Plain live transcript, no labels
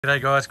G'day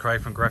guys,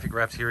 Craig from Graphic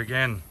Wraps here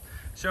again,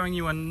 showing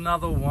you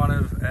another one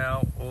of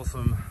our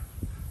awesome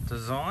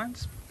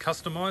designs,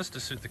 customised to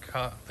suit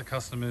the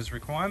customer's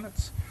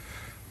requirements.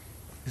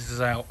 This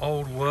is our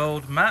old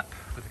world map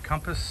with a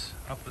compass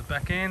up the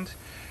back end,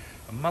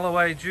 a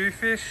Mulloway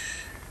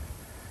jewfish,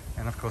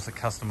 and of course a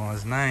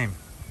customised name,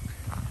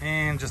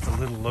 and just a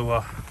little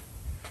lure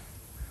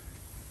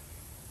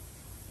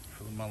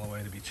for the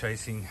Mulloway to be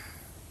chasing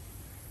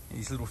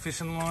his little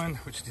fishing line,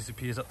 which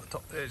disappears up the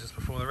top there just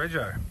before the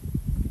rego.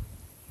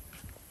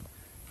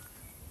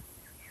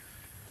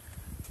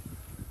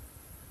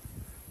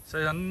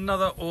 So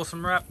another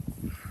awesome wrap,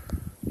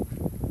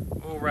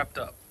 all wrapped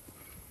up,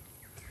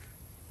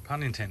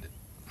 pun intended.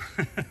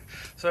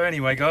 So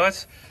anyway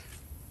guys,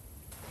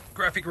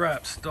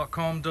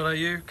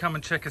 graphicwraps.com.au, come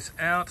and check us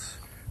out.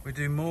 We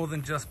do more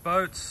than just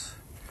boats,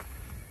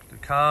 do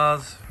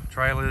cars,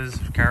 trailers,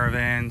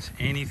 caravans,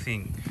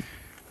 anything.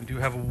 We do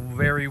have a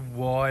very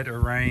wide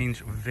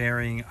range of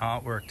varying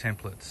artwork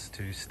templates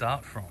to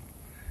start from.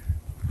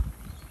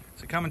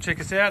 So come and check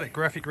us out at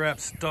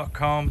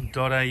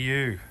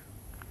graphicwraps.com.au.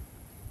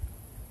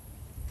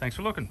 Thanks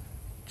for looking.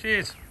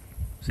 Cheers.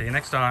 See you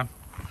next time.